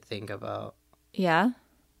stuff I could think about. Yeah.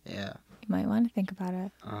 Yeah. You might want to think about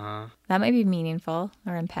it. Uh-huh. That might be meaningful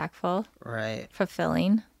or impactful. Right.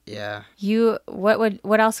 Fulfilling. Yeah.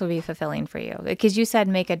 What else would be fulfilling for you? Because you said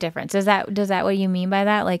make a difference. Does that what you mean by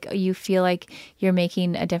that? Like you feel like you're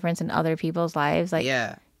making a difference in other people's lives, like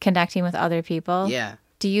connecting with other people? Yeah.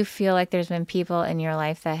 Do you feel like there's been people in your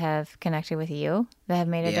life that have connected with you that have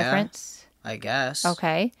made a difference? I guess.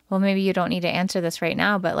 Okay. Well, maybe you don't need to answer this right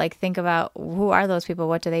now, but like think about who are those people?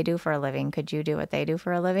 What do they do for a living? Could you do what they do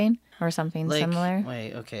for a living or something like, similar?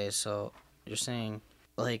 Wait, okay, so you're saying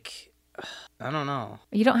like I don't know.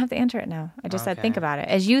 You don't have to answer it now. I just said think about it.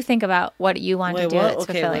 As you think about what you want to do that's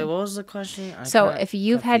fulfilling. What was the question? So if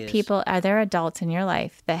you've had people, are there adults in your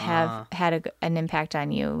life that have had an impact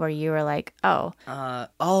on you where you were like,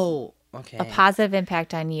 okay. A positive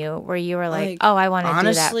impact on you where you were like, oh, I want to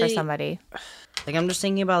do that for somebody. Like I'm just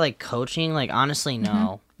thinking about like coaching. Like honestly, no.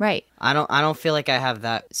 Mm-hmm. Right. I don't feel like I have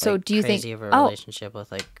that. So like, do you crazy think of a relationship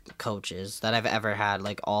with like coaches that I've ever had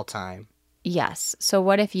like all time? Yes. So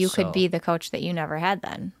what if you could be the coach that you never had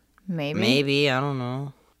then? Maybe. I don't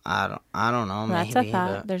know. I don't know. Well, maybe, that's a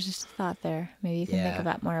thought. But... There's just a thought there. Maybe you can think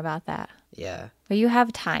about more about that. Yeah. But you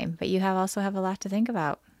have time. But you also have a lot to think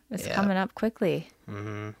about. It's coming up quickly.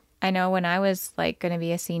 Mm-hmm. I know when I was like going to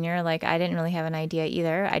be a senior, like I didn't really have an idea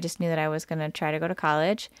either. I just knew that I was going to try to go to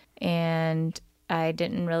college, and I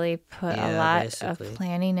didn't really put a lot of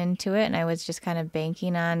planning into it, and I was just kind of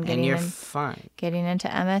banking on getting into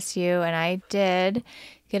MSU, and I did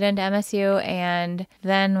get into MSU, and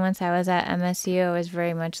then once I was at MSU, I was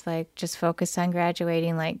very much like just focused on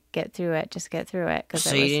graduating, like just get through it.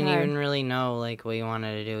 So you didn't even really know like what you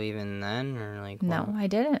wanted to do even then, or like no, I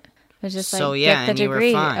didn't. It was just like, so, get the degree.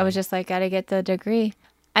 You were fine. I was just like, gotta get the degree.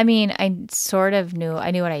 I mean, I sort of knew. I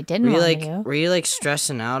knew what I didn't want to do. Were you like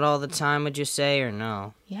stressing out all the time, would you say, or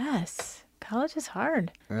no? Yes. College is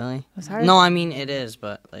hard. Really? It was hard. No, I mean, it is,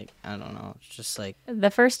 but like, I don't know. It's just like... The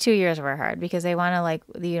first 2 years were hard because they want to like,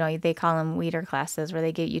 you know, they call them weeder classes where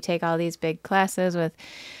you take all these big classes with,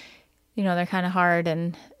 you know, they're kind of hard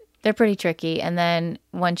and they're pretty tricky. And then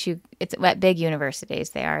it's at big universities,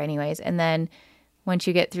 they are anyways. And then once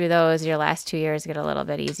you get through those, your last 2 years get a little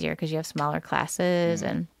bit easier because you have smaller classes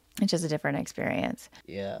and it's just a different experience.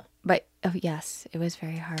 Yeah. But, oh, yes, it was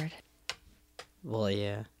very hard. Well,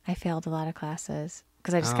 yeah. I failed a lot of classes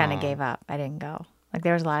because I just kind of gave up. I didn't go. Like,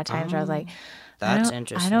 there was a lot of times where I was like, that's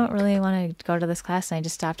interesting. I don't really want to go to this class. And I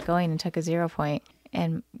just stopped going and took a 0 point.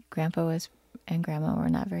 And Grandpa and Grandma were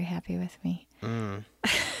not very happy with me.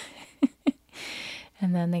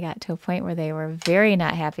 And then they got to a point where they were very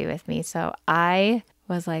not happy with me. So I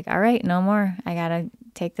was like, all right, no more. I got to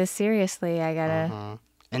take this seriously. I got to.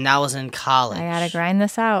 And that was in college. I got to grind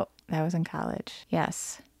this out. That was in college.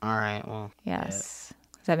 Yes. All right. Well. Yes. Yeah.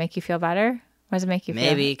 Does that make you feel better? What does it make you feel?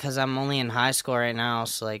 Maybe because I'm only in high school right now.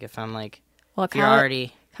 So like if I'm like. Well,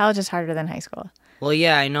 college is harder than high school. Well,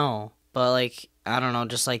 yeah, I know. But like, I don't know.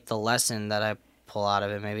 Just like the lesson that I pull out of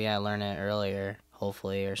it. Maybe I learn it earlier.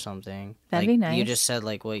 Hopefully, or something. That'd like, be nice. You just said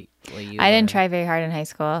like what you. I didn't try very hard in high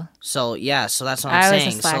school. So yeah, so that's what I'm saying.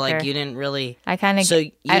 Was a slacker. So like you didn't really. I kind of. So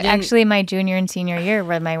actually, my junior and senior year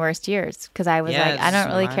were my worst years because I was like, I don't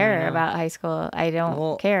really care about high school. I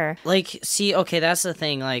don't care. Like, see, okay, that's the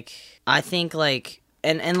thing. Like, I think like,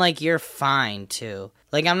 and like you're fine too.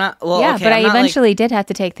 Like I'm not. Well, yeah, okay, but I eventually did have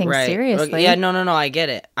to take things seriously. Okay, yeah, no, I get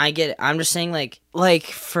it. I'm just saying, like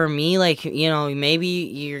for me, like you know, maybe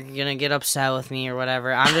you're gonna get upset with me or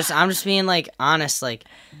whatever. I'm just being like honest. Like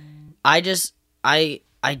I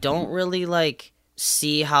don't really like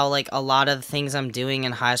see how like a lot of the things I'm doing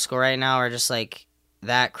in high school right now are just like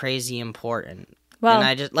that crazy important. Well, and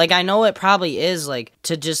I just like I know it probably is like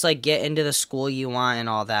to just like get into the school you want and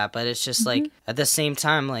all that, but it's just like at the same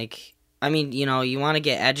time, like I mean, you know, you want to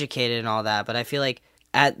get educated and all that, but I feel like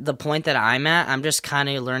at the point that I'm at, I'm just kind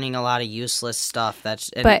of learning a lot of useless stuff.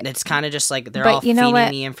 It's kind of just like they're all feeding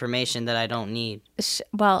me information that I don't need.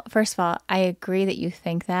 Well, first of all, I agree that you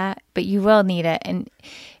think that, but you will need it,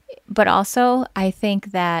 but also I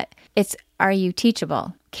think that are you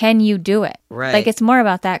teachable? Can you do it? Right. Like it's more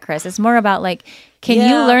about that, Chris. It's more about like, can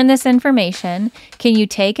you learn this information? Can you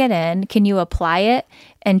take it in? Can you apply it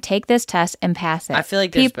and take this test and pass it? I feel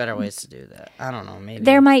like there's better ways to do that. I don't know. Maybe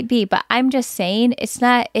there might be, but I'm just saying it's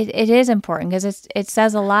not. It is important because it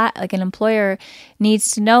says a lot. Like an employer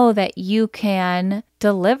needs to know that you can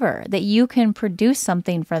deliver, that you can produce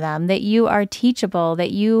something for them, that you are teachable,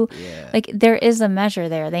 that you like. There is a measure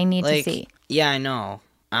there. They need to see. Yeah, I know.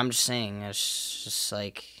 I'm just saying, it's just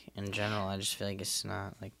like, in general, I just feel like it's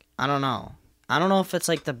not, like, I don't know. I don't know if it's,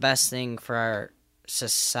 like, the best thing for our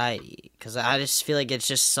society, because I just feel like it's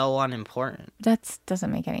just so unimportant. That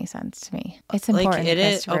doesn't make any sense to me. It's important. Like, it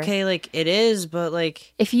is, okay, like, it is, but,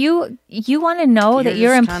 like... If you want to know that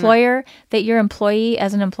your employer, that your employee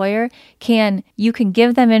as an employer you can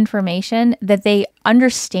give them information that they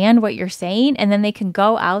understand what you're saying, and then they can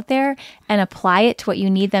go out there and apply it to what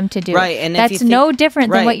you need them to do. Right, and that's no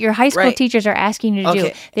different than what your high school teachers are asking you to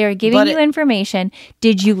do. They are giving you information.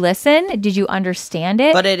 Did you listen? Did you understand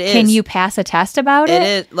it? But it is. Can you pass a test about it? It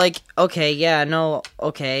is, like, okay, yeah, no,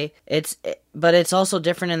 okay. But it's also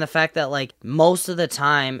different in the fact that, like, most of the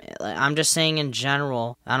time, I'm just saying in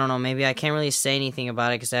general, I don't know, maybe I can't really say anything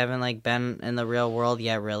about it because I haven't, like, been in the real world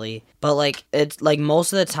yet, really. But, like, it's, like,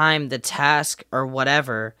 most of the time, the task or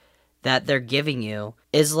whatever that they're giving you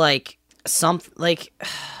is, like, something, like,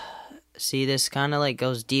 see, this kind of, like,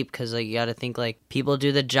 goes deep because, like, you got to think, like, people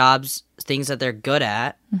do the jobs, things that they're good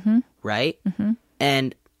at, right?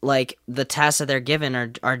 And, like, the tasks that they're given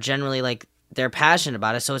are generally, like, they're passionate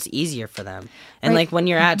about it, so it's easier for them. And, like, when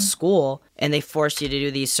you're at school and they force you to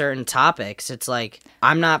do these certain topics, it's like,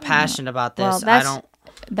 I'm not passionate about this. Well,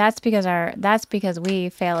 that's because we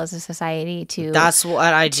fail as a society to... That's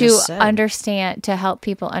what I just said. Understand, to help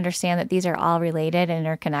people understand that these are all related and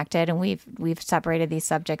interconnected, and we've separated these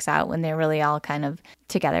subjects out when they're really all kind of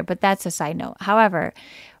together. But that's a side note. However,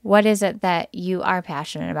 what is it that you are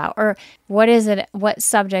passionate about, or what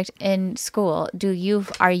subject in school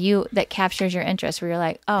are you that captures your interest, where you're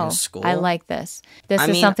like, oh, I like this. This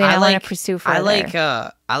is something I want to pursue further.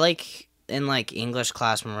 I like in, like, English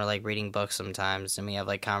class when we're, like, reading books sometimes and we have,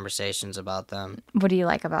 like, conversations about them. What do you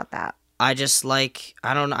like about that? I just like,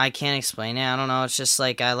 I can't explain it. I don't know. It's just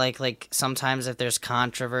like, I like sometimes if there's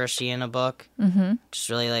controversy in a book, just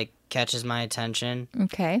really, like, catches my attention.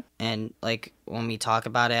 Okay. And, like, when we talk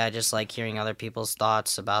about it, I just like hearing other people's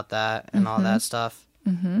thoughts about that and all that stuff.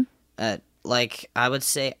 Like, I would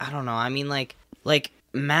say, I don't know. I mean, like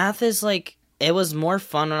math is, like, it was more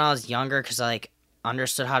fun when I was younger because I, like,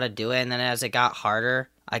 understood how to do it. And then as it got harder,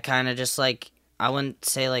 I kind of just, like, I wouldn't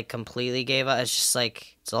say, like, completely gave up. It's just,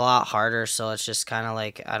 like, it's a lot harder. So it's just kind of,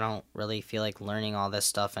 like, I don't really feel like learning all this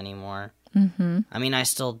stuff anymore. I mean, I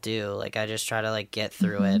still do. Like, I just try to, like, get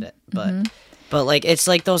through it. But, like, it's,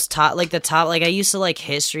 like, those like, I used to like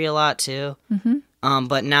history a lot, too.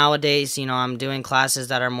 But nowadays, you know, I'm doing classes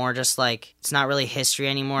that are more just, like, it's not really history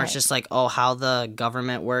anymore. Right. It's just, like, how the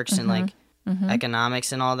government works and, like,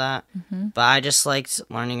 economics and all that. But I just liked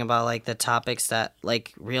learning about, like, the topics that,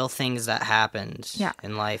 like, real things that happened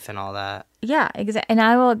in life and all that. Yeah, exactly. And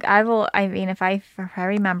I mean, if I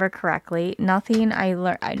remember correctly, nothing I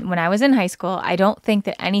learned when I was in high school, I don't think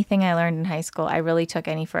that anything I learned in high school I really took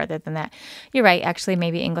any further than that. You're right. Actually,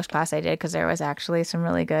 maybe English class I did, because there was actually some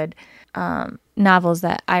really good novels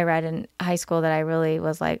that I read in high school that I really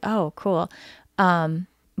was like, oh, cool.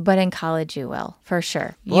 But in college, you will, for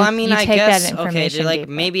sure. Well, I mean, I guess, okay, like,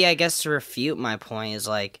 maybe I guess to refute my point is,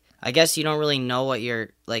 like, I guess you don't really know what you're,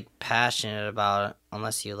 like, passionate about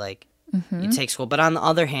unless you, like, you take school. But on the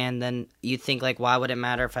other hand, then you think, like, why would it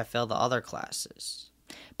matter if I fail the other classes?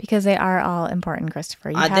 Because they are all important,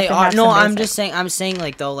 Christopher. They are. No, I'm just saying,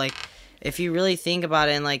 like, though, like, if you really think about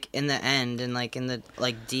it, and like in the end, and like in the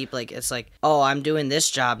like deep, like it's like, oh, I'm doing this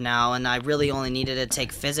job now, and I really only needed to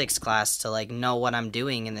take physics class to like know what I'm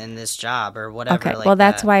doing in this job or whatever. Okay, like well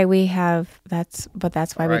that's that. why we have that's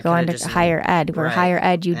why Or we I go coulda into just higher ed. Where right. higher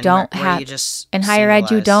ed you And don't where have you just in higher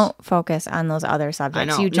ed you singleize. don't focus on those other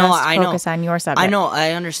subjects. know. You No, just I know. focus on your subject. I know,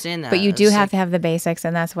 I understand that. But you do It's have like, to have the basics,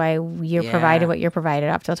 and that's why you're Yeah. provided what you're provided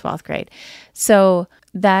up till 12th grade. So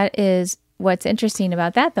that is what's interesting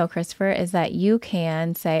about that, though, Christopher, is that you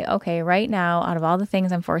can say, okay, right now, out of all the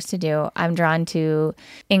things I'm forced to do, I'm drawn to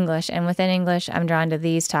English. And within English, I'm drawn to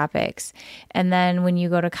these topics. And then when you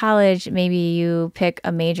go to college, maybe you pick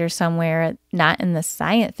a major somewhere, not in the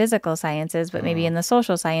physical sciences, but maybe in the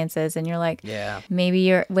social sciences. And you're like, Yeah. maybe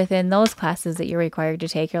you're within those classes that you're required to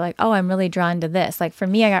take. You're like, oh, I'm really drawn to this. Like for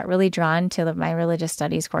me, I got really drawn to my religious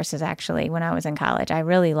studies courses actually when I was in college. I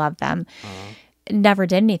really loved them. Never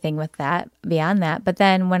did anything with that beyond that. But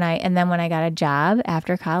then when I got a job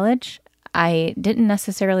after college, I didn't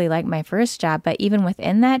necessarily like my first job, but even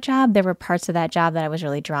within that job, there were parts of that job that I was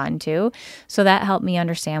really drawn to. So that helped me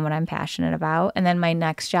understand what I'm passionate about. And then my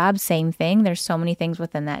next job, same thing. There's so many things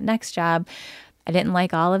within that next job. I didn't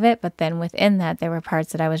like all of it, but then within that, there were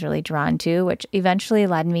parts that I was really drawn to, which eventually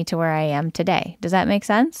led me to where I am today. Does that make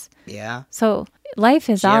sense? Yeah. So life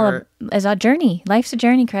is is a journey. Life's a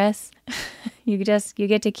journey, Chris. You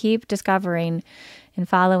get to keep discovering and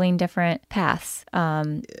following different paths,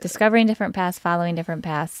 discovering different paths, following different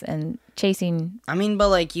paths, and chasing. I mean, but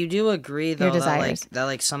like you do agree though desires. that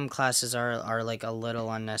like some classes are like a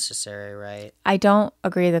little unnecessary, right? I don't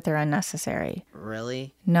agree that they're unnecessary.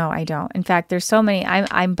 Really? No, I don't. In fact, there's so many.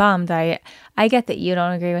 I'm bummed. I get that you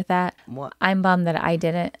don't agree with that. What? I'm bummed that I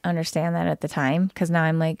didn't understand that at the time, because now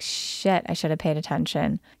I'm like, shit, I should have paid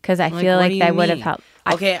attention, because I feel what like do that you would have mean? helped.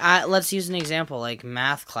 Okay, let's use an example, like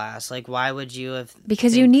math class. Like, why would you have?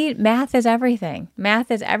 Because you need math is everything. Math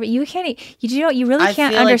is you can't you really I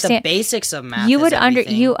can't feel understand like the basics of math. you would is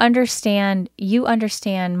everything. you understand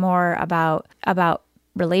more about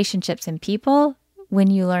relationships and people when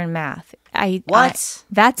you learn math. What?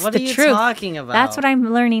 That's what the are you truth. talking about? That's what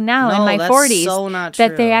I'm learning now in No, my that's 40s. so not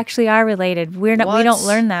that they true. actually are related. We don't What?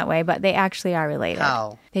 learn that way, but they actually are related.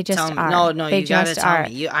 How? They just Tell me. are. No, they you gotta just tell are.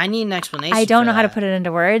 me. I need an explanation. I don't for know how to that. put it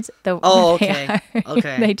into words. Oh, They okay. are.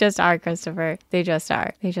 Okay. They just are, Christopher. They just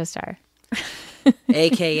are. They just are.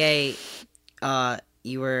 AKA,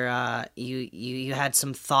 you were you had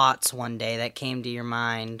some thoughts one day that came to your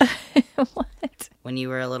mind What? when you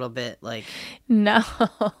were a little bit like. No.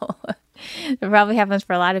 It probably happens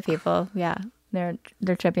for a lot of people. Yeah. They're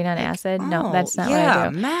tripping on acid. No, Oh, that's not yeah, what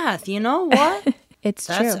I do. math. You know what? It's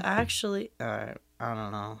That's true. actually. I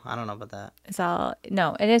don't know. I don't know about that. It's all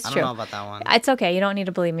no, it is I true. don't know about that one. It's okay. You don't need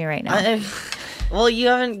to believe me right now. Well, you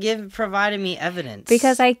haven't provided me evidence.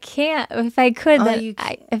 Because I can't. If I could, Oh, then you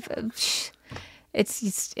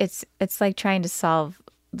it's like trying to solve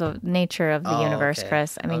the nature of the Oh, universe, okay.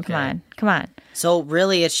 Chris. I mean, Okay. come on. So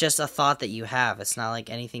really, it's just a thought that you have. It's not like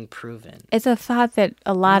anything proven. It's a thought that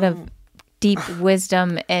a lot of deep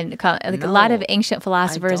wisdom and like a lot of No, ancient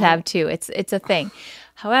philosophers don't. have too. It's a thing.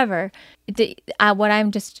 However, what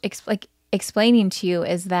I'm just explaining to you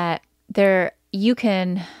is that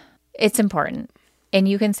it's important, and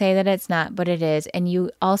you can say that it's not, but it is, and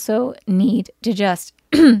you also need to just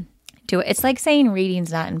do it. It's like saying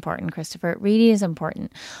reading's not important, Christopher. Reading is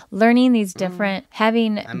important. Learning these different,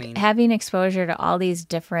 having exposure to all these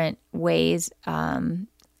different ways,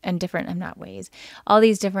 all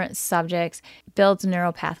these different subjects builds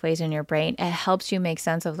neural pathways in your brain. It helps you make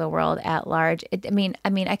sense of the world at large. I mean,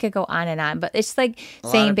 I could go on and on, but it's like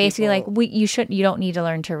saying basically people- like you don't need to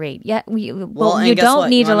learn to read. Yeah, and you guess don't what?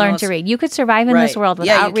 need You to wanna learn know to what's- read. You could survive in this Right. world Yeah,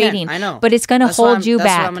 you without can. reading. I know. But it's going to That's what hold I'm- you that's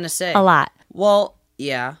what back I'm gonna say. a lot. Well,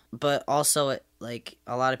 yeah, but also like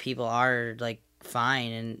a lot of people are like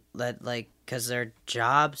fine and that like because their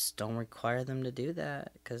jobs don't require them to do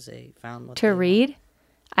that because they found what To they read,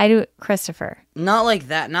 I do, Christopher. Not like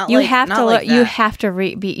that. Not You like have not to like you that. have to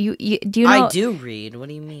read. Do you know? I do read. What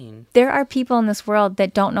do you mean? There are people in this world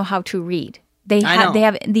that don't know how to read. They I have know. they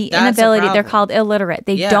have the That's a inability. They're problem. called illiterate.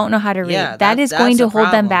 They Yeah. don't know how to read. Yeah, that is going that's to a hold them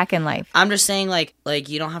problem. back in life. I'm just saying like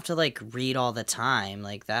you don't have to like read all the time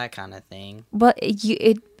like that kind of thing. But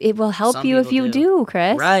it will help Some you if people you do. do,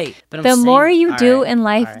 Chris. Right. But I'm The saying, more you all do right, in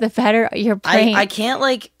life, all right. the better your brain. I can't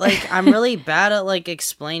like I'm really bad at like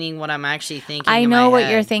explaining what I'm actually thinking. I in know my what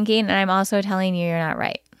head. you're thinking, and I'm also telling you you're not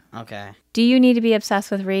right. Okay. Do you need to be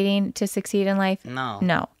obsessed with reading to succeed in life? No.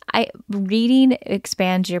 No. Reading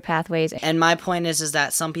expands your pathways. And my point is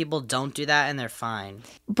that some people don't do that and they're fine.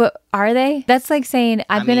 But are they? That's like saying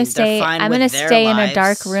I'm going to stay. I'm going to stay in a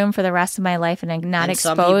dark room for the rest of my life and not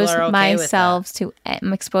expose myself to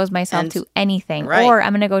anything. Right. Or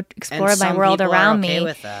I'm going to go explore my world around me.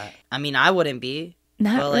 With that. I mean, I wouldn't be.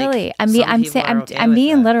 Not really. I mean, I'm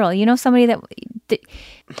being literal. You know, somebody that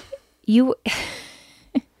you.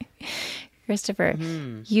 Christopher,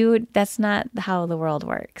 that's not how the world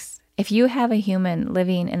works. If you have a human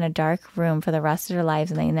living in a dark room for the rest of their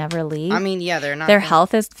lives and they never leave, I mean, yeah, they're not. Their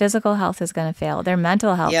physical health is going to fail. Their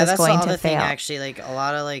mental health is going to fail. Thing, actually, like a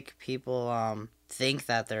lot of like people think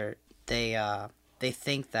that they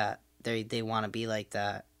think that they want to be like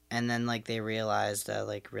that, and then like they realize that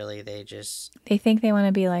like really they think they want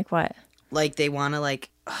to be like what? Like they want to like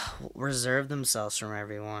reserve themselves from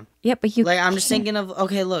everyone. Yeah, but you like I'm just thinking of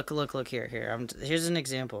okay, look here. Here's an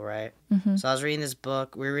example, right? Mm-hmm. So I was reading this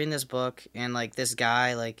book. We were reading this book, and like this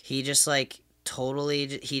guy, like he just like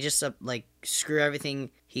totally, he just like screw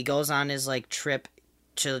everything. He goes on his like trip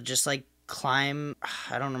to just like climb.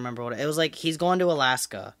 I don't remember what it was. Like he's going to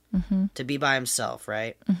Alaska to be by himself,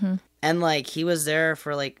 right? Mm-hmm. And, like, he was there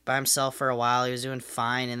for, like, by himself for a while. He was doing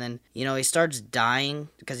fine. And then, you know, he starts dying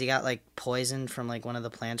because he got, like, poisoned from, like, one of the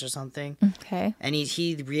plants or something. Okay. And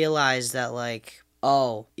he realized that, like,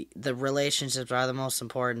 oh, the relationships are the most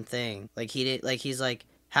important thing. Like, he's like,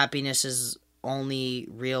 happiness is only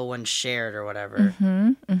real when shared or whatever.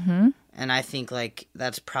 Mm-hmm. Mm-hmm. And I think, like,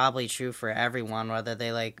 that's probably true for everyone, whether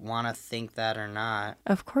they, like, want to think that or not.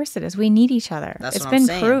 Of course it is. We need each other. It's been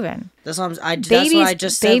proven. That's what I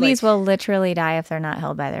just said. Babies will literally die if they're not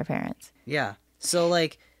held by their parents. Yeah. So,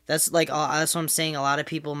 like, that's what I'm saying. A lot of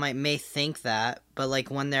people may think that, but,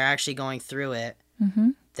 like, when they're actually going through it,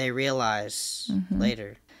 they realize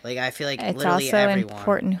later. Like, I feel like it's literally also everyone.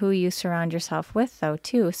 Important who you surround yourself with, though,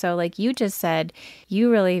 too. So, like you just said,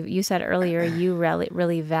 you said earlier, you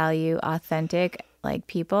really value authentic, like,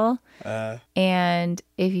 people. And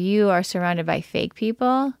if you are surrounded by fake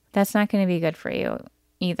people, that's not going to be good for you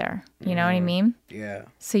either. You know what I mean? Yeah.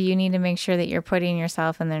 So you need to make sure that you're putting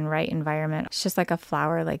yourself in the right environment. It's just like a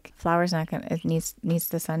flower. Like, flower's not going to, it needs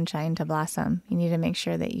the sunshine to blossom. You need to make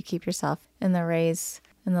sure that you keep yourself in the rays,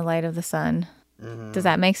 in the light of the sun. Mm-hmm. Does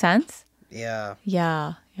that make sense? Yeah.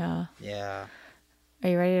 Yeah. Yeah. Are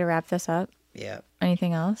you ready to wrap this up? Yeah.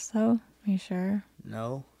 Anything else, though? Are you sure?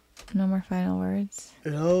 No. No more final words?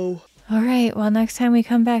 No. All right. Well, next time we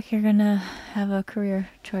come back, you're going to have a career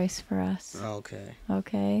choice for us.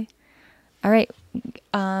 Okay. All right.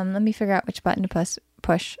 Let me figure out which button to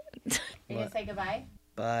push. Are you going to say goodbye?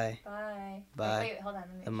 Bye. Bye. Bye. Wait, hold on.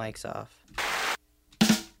 The mic's off.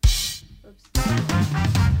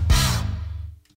 Oops.